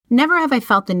Never have I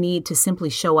felt the need to simply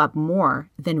show up more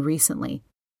than recently.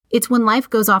 It's when life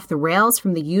goes off the rails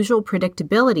from the usual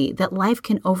predictability that life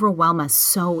can overwhelm us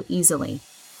so easily.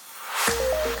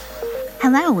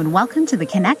 Hello, and welcome to the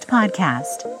Connect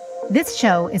Podcast. This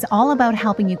show is all about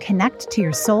helping you connect to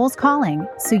your soul's calling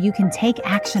so you can take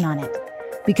action on it.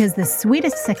 Because the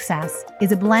sweetest success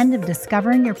is a blend of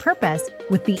discovering your purpose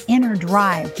with the inner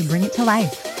drive to bring it to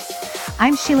life.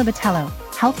 I'm Sheila Botello,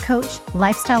 health coach,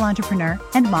 lifestyle entrepreneur,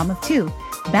 and mom of two,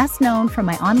 best known for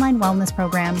my online wellness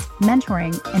programs,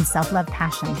 mentoring, and self-love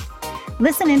passion.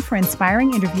 Listen in for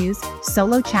inspiring interviews,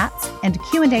 solo chats, and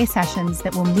Q&A sessions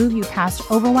that will move you past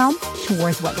overwhelm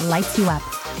towards what lights you up.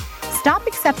 Stop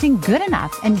accepting good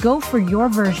enough and go for your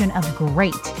version of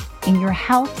great in your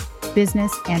health,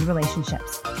 business, and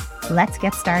relationships. Let's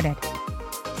get started.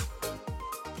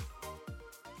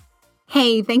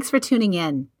 Hey, thanks for tuning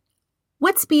in.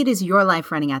 What speed is your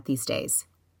life running at these days?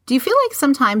 Do you feel like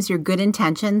sometimes your good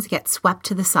intentions get swept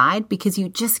to the side because you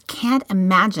just can't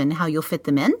imagine how you'll fit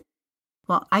them in?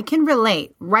 Well, I can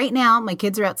relate. Right now, my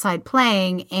kids are outside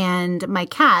playing and my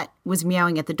cat was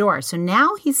meowing at the door. So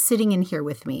now he's sitting in here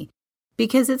with me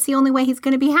because it's the only way he's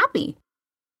going to be happy.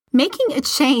 Making a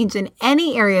change in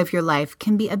any area of your life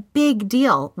can be a big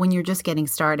deal when you're just getting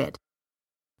started.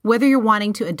 Whether you're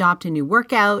wanting to adopt a new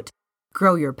workout,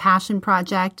 grow your passion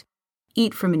project,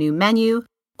 eat from a new menu,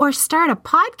 or start a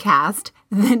podcast,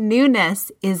 the newness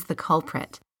is the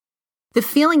culprit. The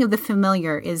feeling of the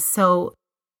familiar is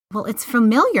it's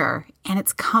familiar and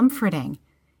it's comforting,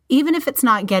 even if it's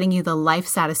not getting you the life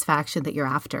satisfaction that you're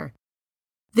after.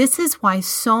 This is why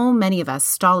so many of us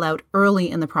stall out early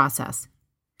in the process.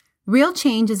 Real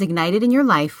change is ignited in your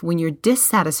life when your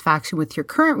dissatisfaction with your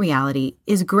current reality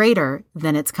is greater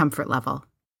than its comfort level.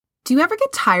 Do you ever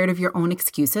get tired of your own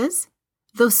excuses?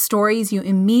 Those stories you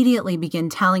immediately begin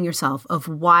telling yourself of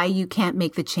why you can't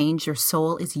make the change your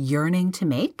soul is yearning to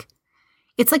make?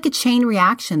 It's like a chain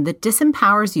reaction that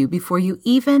disempowers you before you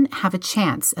even have a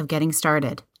chance of getting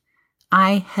started.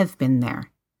 I have been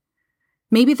there.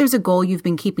 Maybe there's a goal you've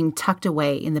been keeping tucked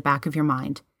away in the back of your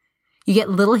mind. You get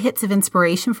little hits of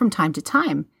inspiration from time to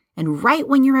time, and right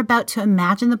when you're about to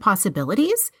imagine the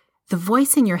possibilities, the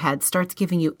voice in your head starts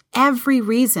giving you every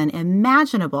reason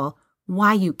imaginable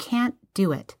why you can't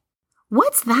do it.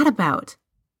 What's that about?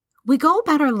 We go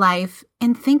about our life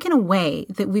and think in a way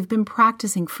that we've been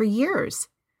practicing for years.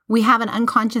 We have an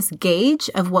unconscious gauge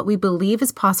of what we believe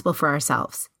is possible for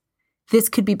ourselves. This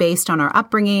could be based on our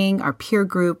upbringing, our peer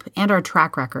group, and our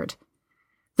track record.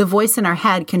 The voice in our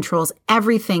head controls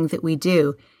everything that we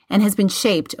do and has been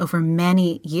shaped over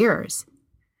many years.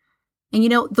 And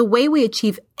the way we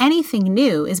achieve anything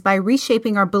new is by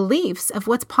reshaping our beliefs of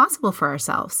what's possible for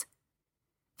ourselves.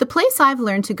 The place I've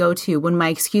learned to go to when my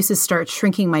excuses start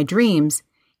shrinking my dreams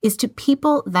is to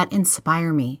people that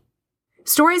inspire me.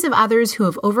 Stories of others who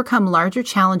have overcome larger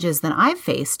challenges than I've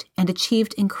faced and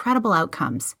achieved incredible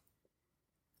outcomes.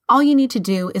 All you need to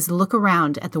do is look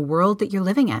around at the world that you're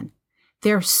living in.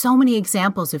 There are so many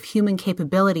examples of human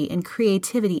capability and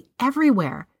creativity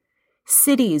everywhere.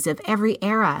 Cities of every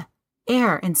era,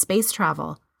 air and space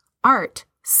travel, art,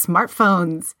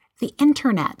 smartphones, the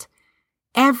internet.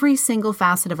 Every single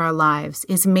facet of our lives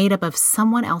is made up of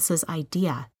someone else's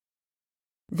idea.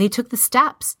 They took the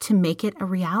steps to make it a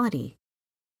reality.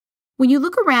 When you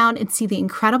look around and see the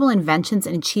incredible inventions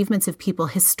and achievements of people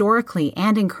historically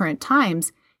and in current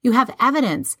times, you have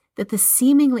evidence that the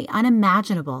seemingly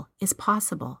unimaginable is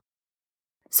possible.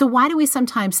 So why do we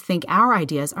sometimes think our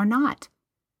ideas are not?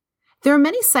 There are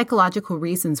many psychological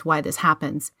reasons why this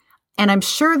happens, and I'm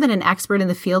sure that an expert in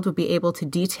the field would be able to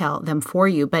detail them for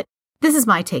you, but this is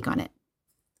my take on it.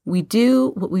 We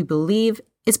do what we believe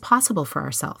is possible for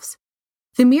ourselves.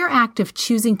 The mere act of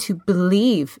choosing to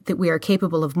believe that we are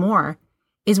capable of more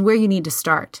is where you need to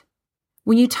start.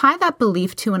 When you tie that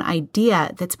belief to an idea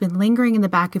that's been lingering in the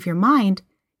back of your mind,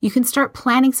 you can start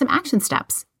planning some action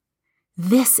steps.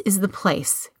 This is the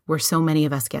place where so many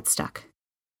of us get stuck.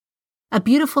 A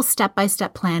beautiful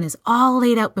step-by-step plan is all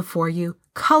laid out before you,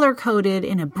 color-coded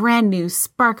in a brand new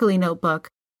sparkly notebook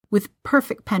with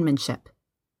perfect penmanship.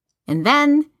 And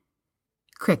then,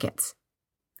 crickets.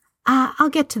 I'll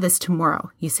get to this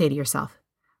tomorrow, you say to yourself.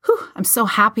 I'm so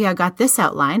happy I got this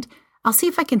outlined. I'll see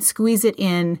if I can squeeze it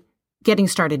in getting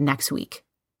started next week.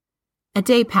 A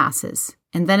day passes,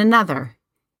 and then another,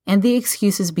 and the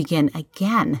excuses begin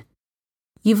again.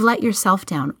 You've let yourself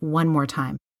down one more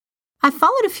time. I've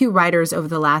followed a few writers over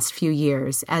the last few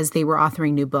years as they were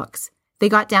authoring new books. They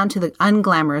got down to the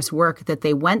unglamorous work that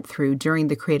they went through during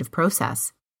the creative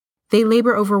process. They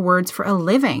labor over words for a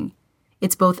living.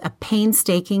 It's both a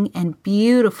painstaking and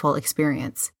beautiful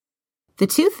experience. The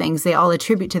two things they all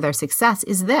attribute to their success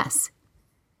is this: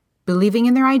 believing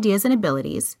in their ideas and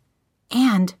abilities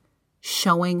and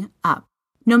showing up.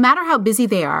 No matter how busy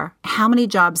they are, how many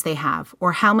jobs they have,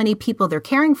 or how many people they're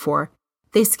caring for,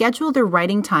 they schedule their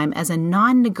writing time as a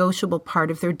non-negotiable part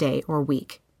of their day or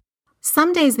week.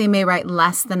 Some days they may write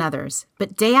less than others,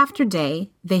 but day after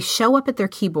day, they show up at their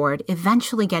keyboard,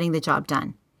 eventually getting the job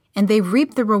done. And they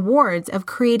reap the rewards of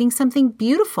creating something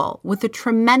beautiful with a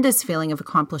tremendous feeling of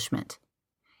accomplishment.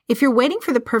 If you're waiting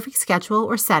for the perfect schedule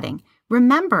or setting,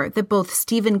 remember that both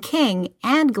Stephen King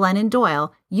and Glennon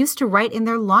Doyle used to write in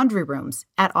their laundry rooms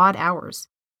at odd hours.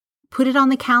 Put it on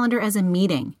the calendar as a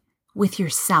meeting with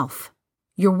yourself,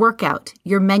 your workout,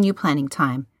 your menu planning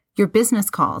time, your business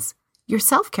calls, your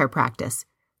self-care practice.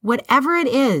 Whatever it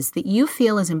is that you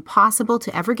feel is impossible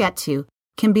to ever get to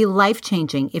can be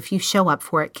life-changing if you show up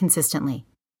for it consistently.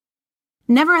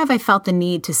 Never have I felt the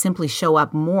need to simply show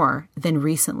up more than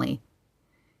recently.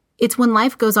 It's when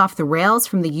life goes off the rails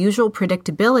from the usual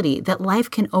predictability that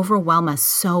life can overwhelm us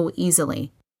so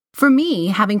easily. For me,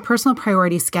 having personal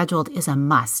priorities scheduled is a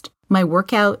must. My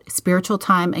workout, spiritual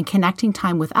time, and connecting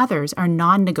time with others are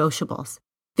non-negotiables.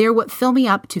 They're what fill me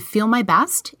up to feel my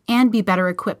best and be better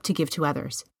equipped to give to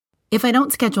others. If I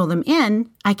don't schedule them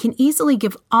in, I can easily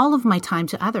give all of my time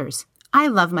to others. I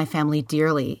love my family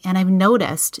dearly, and I've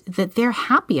noticed that they're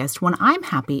happiest when I'm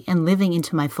happy and living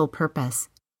into my full purpose.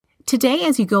 Today,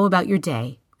 as you go about your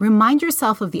day, remind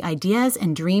yourself of the ideas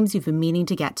and dreams you've been meaning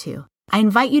to get to. I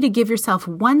invite you to give yourself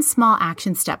one small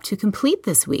action step to complete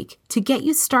this week to get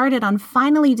you started on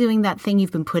finally doing that thing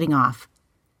you've been putting off.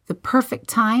 The perfect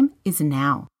time is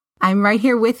now. I'm right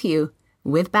here with you,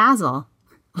 with Basil.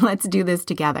 Let's do this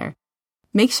together.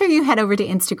 Make sure you head over to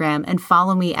Instagram and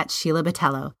follow me at Sheila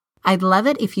Botello. I'd love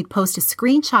it if you'd post a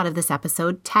screenshot of this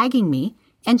episode tagging me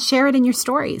and share it in your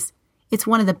stories. It's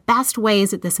one of the best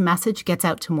ways that this message gets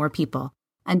out to more people.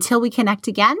 Until we connect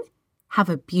again, have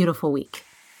a beautiful week.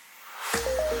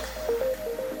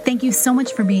 Thank you so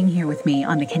much for being here with me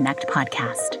on the Connect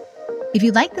podcast. If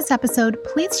you like this episode,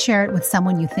 please share it with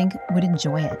someone you think would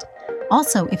enjoy it.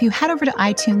 Also, if you head over to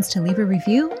iTunes to leave a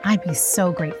review, I'd be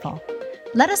so grateful.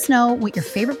 Let us know what your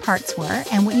favorite parts were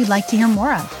and what you'd like to hear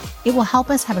more of. It will help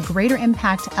us have a greater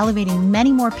impact, elevating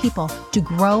many more people to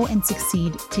grow and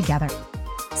succeed together.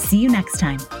 See you next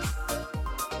time.